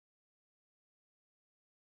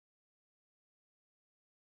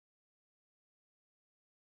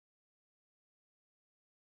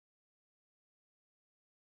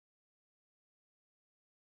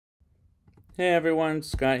Hey everyone,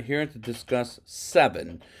 Scott here to discuss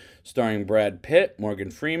Seven, starring Brad Pitt,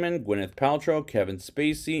 Morgan Freeman, Gwyneth Paltrow, Kevin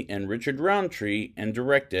Spacey, and Richard Roundtree, and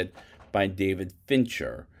directed by David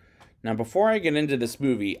Fincher. Now, before I get into this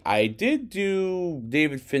movie, I did do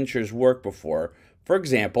David Fincher's work before. For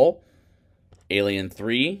example, Alien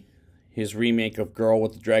 3, his remake of Girl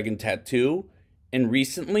with the Dragon Tattoo, and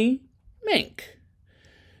recently, Mink.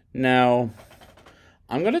 Now,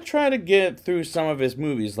 I'm going to try to get through some of his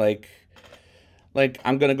movies, like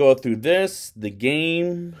I'm gonna go through this, The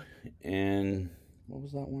Game, and what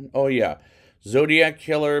was that one? Oh yeah, Zodiac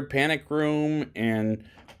Killer, Panic Room, and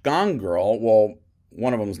Gone Girl. Well,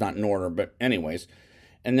 one of them's not in order, but anyways.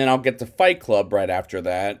 And then I'll get to Fight Club right after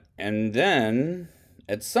that, and then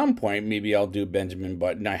at some point maybe I'll do Benjamin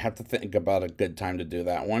Button. I have to think about a good time to do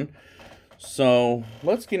that one. So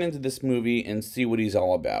let's get into this movie and see what he's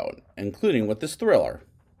all about, including with this thriller.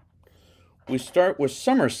 We start with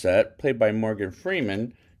Somerset, played by Morgan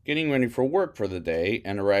Freeman, getting ready for work for the day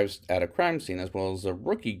and arrives at a crime scene, as well as a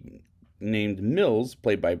rookie named Mills,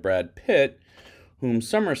 played by Brad Pitt, whom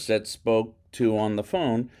Somerset spoke to on the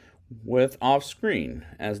phone with off screen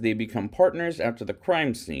as they become partners after the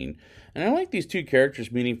crime scene. And I like these two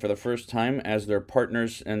characters meeting for the first time as their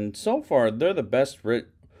partners, and so far they're the best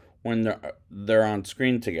when they're on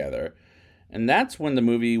screen together. And that's when the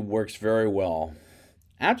movie works very well.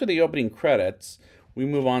 After the opening credits, we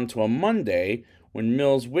move on to a Monday when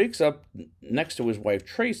Mills wakes up next to his wife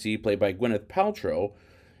Tracy, played by Gwyneth Paltrow,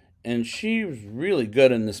 and she's really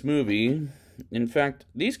good in this movie. In fact,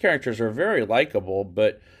 these characters are very likable,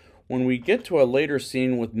 but when we get to a later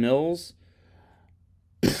scene with Mills,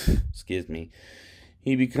 excuse me,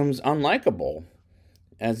 he becomes unlikable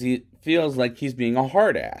as he feels like he's being a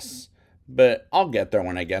hard ass. But I'll get there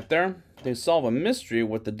when I get there. They solve a mystery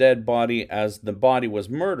with the dead body as the body was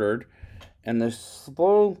murdered, and they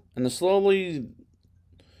slowly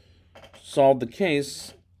solve the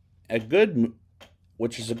case.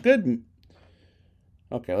 Which is a good.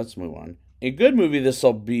 Okay, let's move on. A good movie this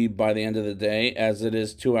will be by the end of the day, as it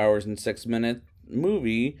is 2 hours and 6 minute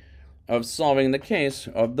movie of solving the case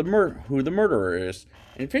of who the murderer is.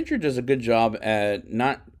 And Fincher does a good job at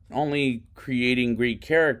not only creating great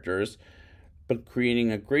characters, but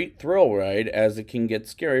creating a great thrill ride, as it can get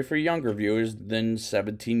scary for younger viewers than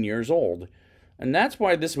 17 years old. And that's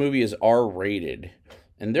why this movie is R-rated.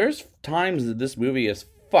 And there's times that this movie is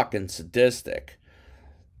fucking sadistic.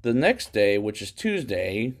 The next day, which is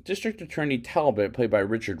Tuesday, District Attorney Talbot, played by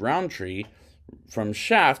Richard Roundtree from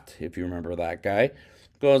Shaft, if you remember that guy,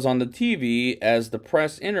 goes on the TV as the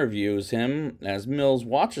press interviews him, as Mills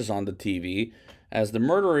watches on the TV, as the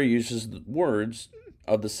murderer uses the words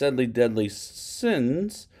of the saidly deadly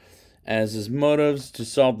sins as his motives to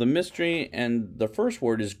solve the mystery, and the first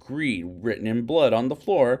word is greed, written in blood on the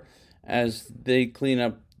floor as the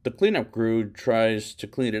cleanup crew tries to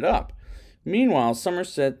clean it up. Meanwhile,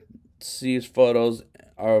 Somerset sees photos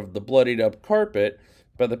of the bloodied up carpet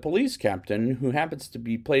by the police captain, who happens to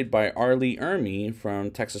be played by Arlie Ermy from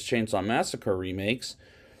Texas Chainsaw Massacre remakes.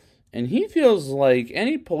 And he feels like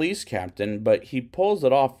any police captain, but he pulls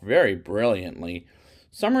it off very brilliantly.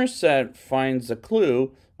 Somerset finds a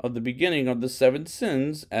clue of the beginning of the seven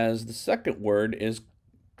sins, as the second word is,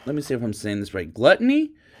 let me see if I'm saying this right,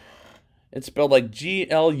 gluttony? It's spelled like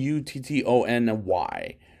Gluttony,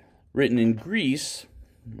 written in Greece,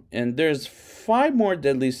 and there's 5 more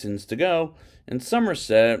deadly sins to go, and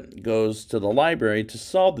Somerset goes to the library to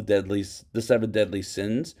solve the 7 deadly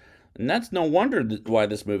sins, and that's no wonder why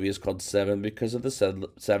this movie is called Seven, because of the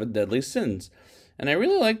 7 deadly sins. And I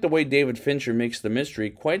really like the way David Fincher makes the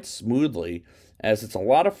mystery quite smoothly, as it's a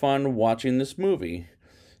lot of fun watching this movie.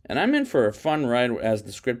 And I'm in for a fun ride as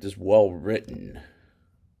the script is well written.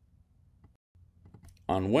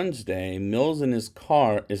 On Wednesday, Mills is in his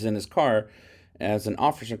car as an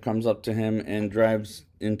officer comes up to him and drives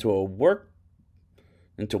into work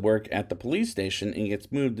at the police station, and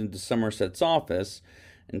gets moved into Somerset's office.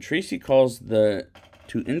 And Tracy calls to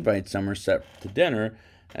invite Somerset to dinner,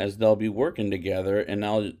 as they'll be working together. And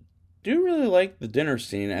I do really like the dinner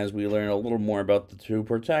scene, as we learn a little more about the two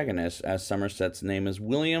protagonists, as Somerset's name is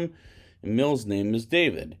William and Mills' name is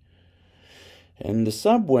David. And the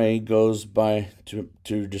subway goes by to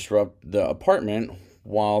disrupt the apartment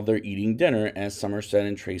while they're eating dinner, as Somerset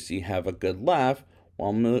and Tracy have a good laugh,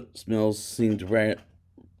 while Mills seems really,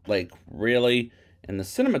 and the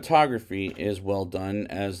cinematography is well done,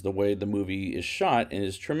 as the way the movie is shot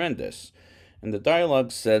is tremendous. And the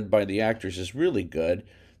dialogue said by the actors is really good.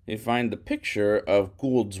 They find the picture of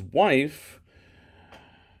Gould's wife,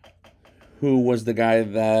 who was the guy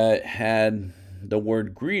that had the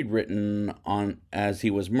word greed written on as he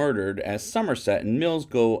was murdered, as Somerset and Mills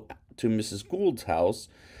go to Mrs. Gould's house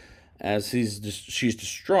as she's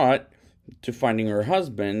distraught to finding her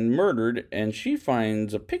husband murdered, and she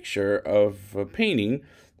finds a picture of a painting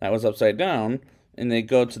that was upside down, and they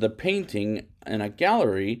go to the painting in a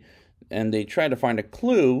gallery, and they try to find a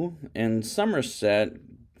clue, and Somerset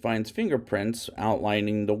finds fingerprints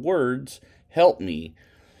outlining the words, "Help me,"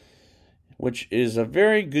 which is a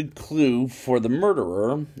very good clue for the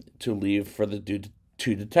murderer to leave for the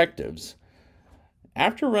two detectives.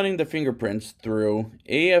 After running the fingerprints through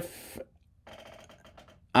AFIS,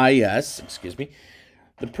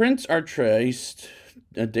 the prints are traced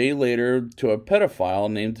a day later to a pedophile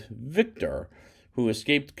named Victor, who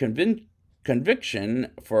escaped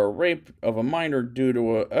conviction for a rape of a minor due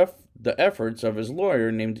to the efforts of his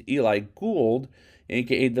lawyer named Eli Gould,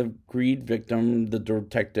 aka the greed victim. The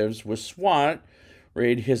detectives with SWAT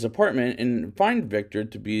raid his apartment and find Victor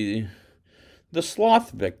to be the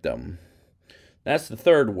sloth victim. That's the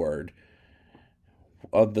third word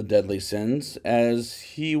of the deadly sins, as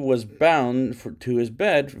he was bound to his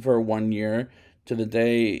bed for 1 year to the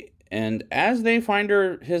day, and as they find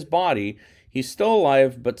his body, he's still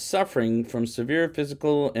alive but suffering from severe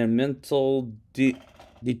physical and mental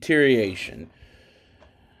deterioration.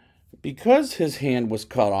 Because his hand was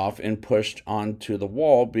cut off and pushed onto the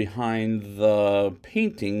wall behind the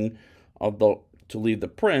painting to leave the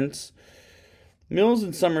prints, Mills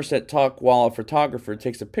and Somerset talk while a photographer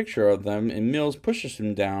takes a picture of them, and Mills pushes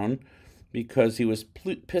him down because he was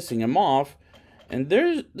pissing him off. And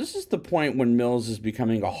this is the point when Mills is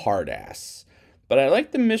becoming a hard ass. But I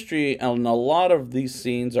like the mystery, and a lot of these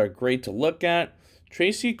scenes are great to look at.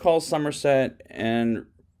 Tracy calls Somerset and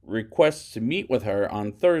requests to meet with her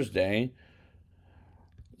on Thursday.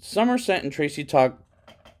 Somerset and Tracy talk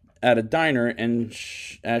at a diner, and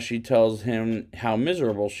as she tells him how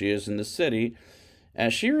miserable she is in the city,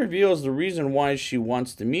 as she reveals the reason why she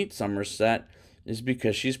wants to meet Somerset is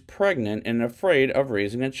because she's pregnant and afraid of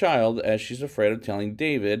raising a child, as she's afraid of telling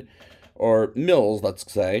David, or Mills, let's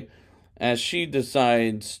say, as she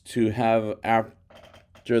decides to have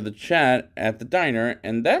after the chat at the diner.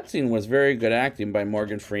 And that scene was very good acting by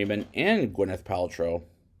Morgan Freeman and Gwyneth Paltrow.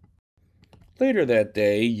 Later that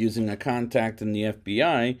day, using a contact in the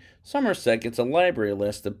FBI, Somerset gets a library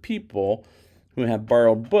list of people who have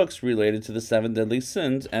borrowed books related to the 7 deadly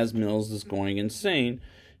sins, as Mills is going insane.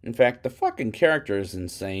 In fact, the fucking character is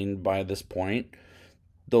insane by this point.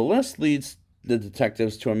 The list leads the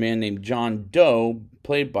detectives to a man named John Doe,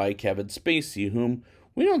 played by Kevin Spacey, whom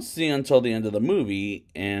we don't see until the end of the movie,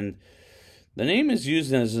 and the name is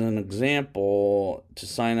used as an example to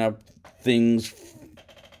sign up things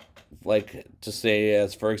like to say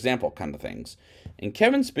as for example kind of things. And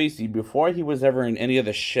Kevin Spacey, before he was ever in any of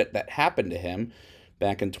the shit that happened to him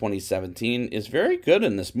back in 2017, is very good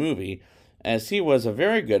in this movie, as he was a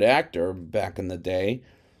very good actor back in the day.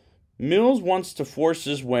 Mills wants to force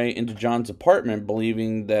his way into John's apartment,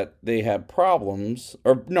 believing that they have problems,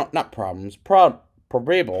 or no, not problems,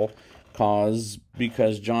 probable cause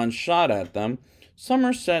because John shot at them.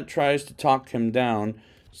 Somerset tries to talk him down,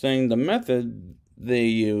 saying the method they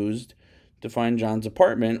used to find John's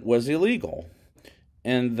apartment was illegal,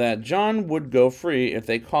 and that John would go free if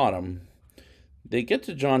they caught him. They get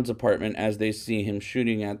to John's apartment as they see him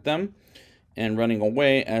shooting at them and running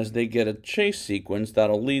away, as they get a chase sequence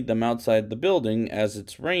that'll lead them outside the building as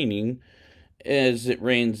it's raining, as it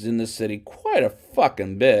rains in the city quite a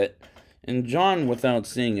fucking bit. And John, without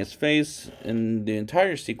seeing his face, in the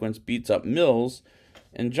entire sequence beats up Mills,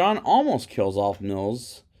 and John almost kills off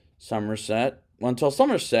Somerset, until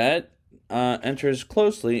Somerset enters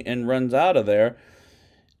closely and runs out of there.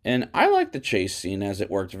 And I like the chase scene, as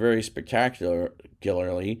it worked very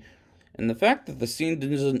spectacularly. And the fact that the scene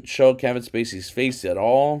doesn't show Kevin Spacey's face at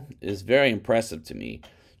all is very impressive to me.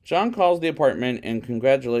 John calls the apartment and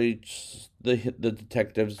congratulates the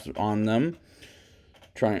detectives on them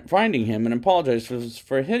finding him, and apologizes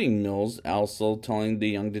for hitting Mills, also telling the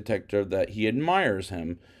young detective that he admires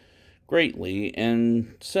him greatly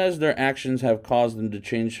and says their actions have caused him to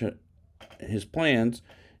change his plans.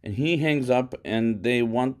 And he hangs up, and they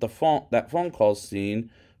want that phone call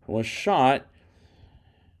scene was shot.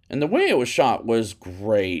 And the way it was shot was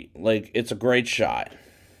great. Like, it's a great shot.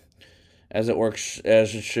 As it works,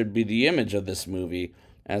 as it should be the image of this movie.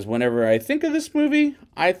 As whenever I think of this movie,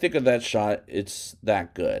 I think of that shot. It's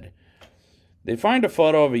that good. They find a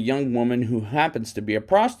photo of a young woman who happens to be a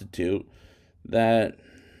prostitute that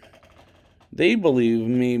they believe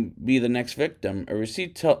may be the next victim. A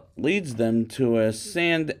receipt leads them to a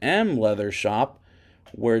Sand M leather shop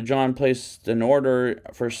where John placed an order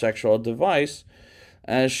for sexual device,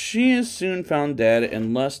 as she is soon found dead,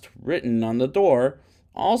 and left written on the door.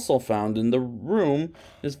 Also found in the room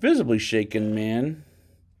is visibly shaken man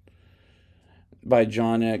by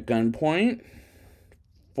John at gunpoint,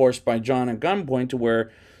 forced by John at gunpoint to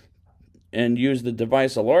wear and use the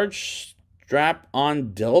device a large strap-on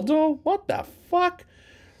dildo? What the fuck?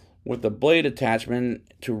 With a blade attachment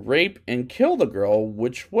to rape and kill the girl,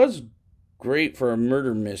 which was great for a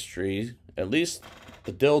murder mystery. At least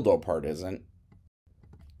the dildo part isn't.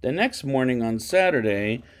 The next morning on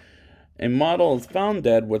Saturday, a model is found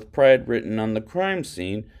dead with pride written on the crime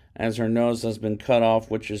scene, as her nose has been cut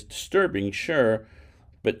off, which is disturbing, sure,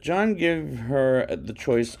 but John gave her the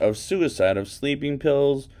choice of suicide, of sleeping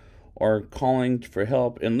pills, or calling for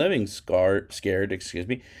help and living scared,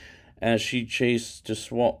 as she chose to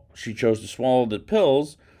swallow the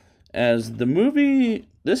pills. As this movie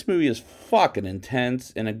is fucking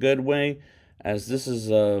intense in a good way, as this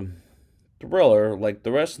is a thriller like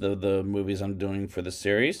the rest of the movies I'm doing for the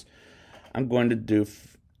series. I'm going to do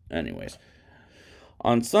anyways.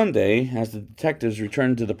 On Sunday, as the detectives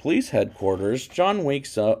return to the police headquarters, John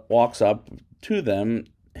walks up to them,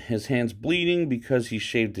 his hands bleeding because he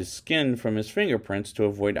shaved his skin from his fingerprints to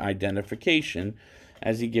avoid identification.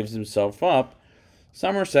 As he gives himself up,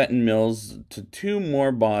 Somerset and Mills to 2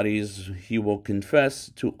 more bodies. He will confess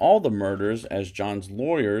to all the murders, as John's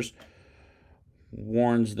lawyers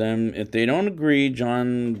warns them if they don't agree,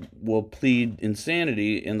 John will plead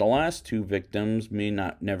insanity, and the last 2 victims may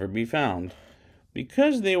never be found.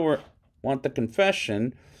 Because they want the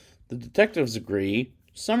confession, the detectives agree.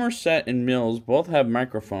 Somerset and Mills both have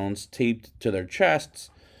microphones taped to their chests,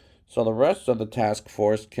 so the rest of the task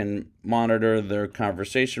force can monitor their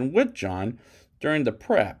conversation with John during the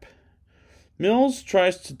prep. Mills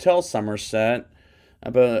tries to tell Somerset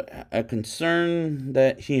about a concern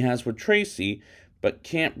that he has with Tracy, but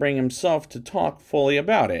can't bring himself to talk fully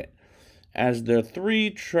about it. As the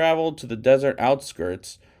 3 travel to the desert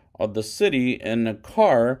outskirts of the city in a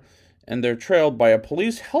car, and they're trailed by a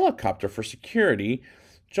police helicopter for security,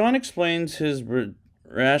 John explains his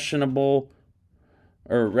rationale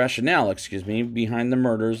behind the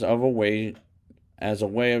murders as a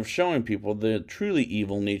way of showing people the truly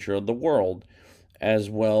evil nature of the world,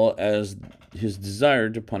 as well as his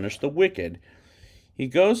desire to punish the wicked. He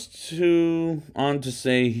goes on to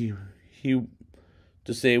say he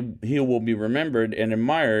will be remembered and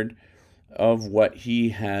admired of what he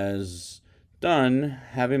has done,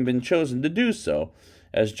 having been chosen to do so.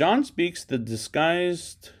 As John speaks, the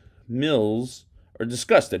disgusted Mills,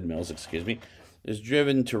 is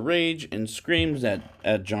driven to rage and screams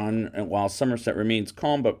at John, while Somerset remains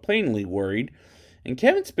calm but plainly worried. And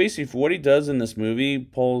Kevin Spacey, for what he does in this movie,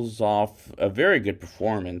 pulls off a very good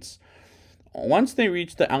performance. Once they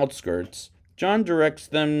reach the outskirts, John directs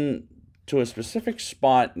them to a specific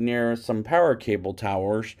spot near some power cable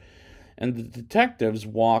towers, and the detectives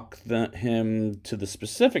walk him to the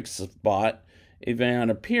specific spot. A van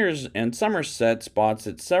appears, and Somerset spots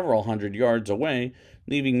it several hundred yards away,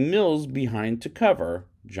 leaving Mills behind to cover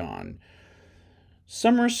John.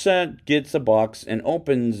 Somerset gets a box and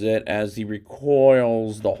opens it as he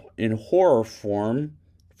recoils in horror form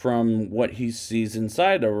from what he sees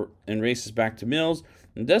inside, and races back to Mills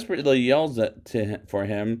and desperately yells for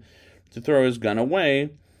him to throw his gun away.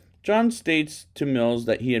 John states to Mills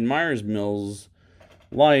that he admires Mills'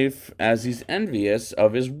 life, as he's envious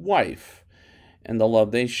of his wife and the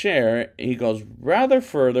love they share. He goes rather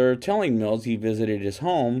further, telling Mills he visited his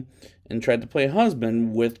home and tried to play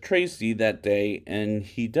husband with Tracy that day, and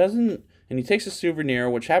he takes a souvenir,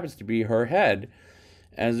 which happens to be her head,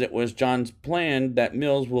 as it was John's plan that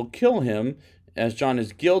Mills will kill him, as John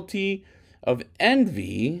is guilty of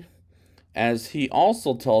envy, as he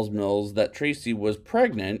also tells Mills that Tracy was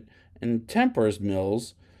pregnant, and tempers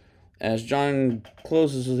Mills, as John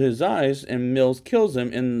closes his eyes and Mills kills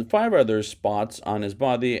him in 5 other spots on his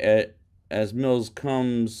body, as Mills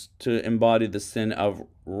comes to embody the sin of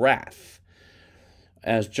wrath.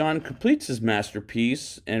 As John completes his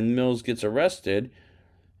masterpiece and Mills gets arrested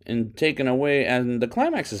and taken away, and the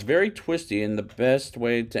climax is very twisty and the best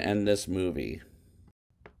way to end this movie.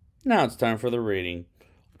 Now it's time for the rating.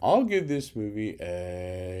 I'll give this movie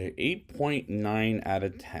a 8.9 out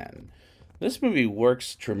of 10. This movie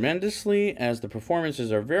works tremendously, as the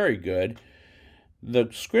performances are very good. The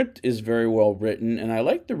script is very well written, and I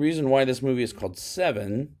like the reason why this movie is called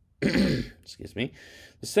Seven. Excuse me.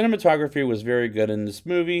 The cinematography was very good in this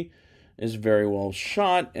movie, is very well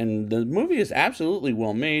shot, and the movie is absolutely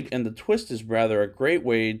well made, and the twist is rather a great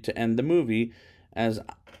way to end the movie, as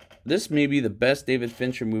this may be the best David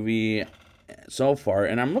Fincher movie so far,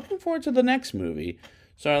 and I'm looking forward to the next movie.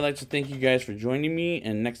 So I'd like to thank you guys for joining me,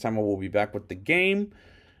 and next time I will be back with the game.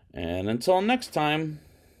 And until next time,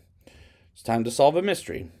 it's time to solve a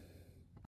mystery.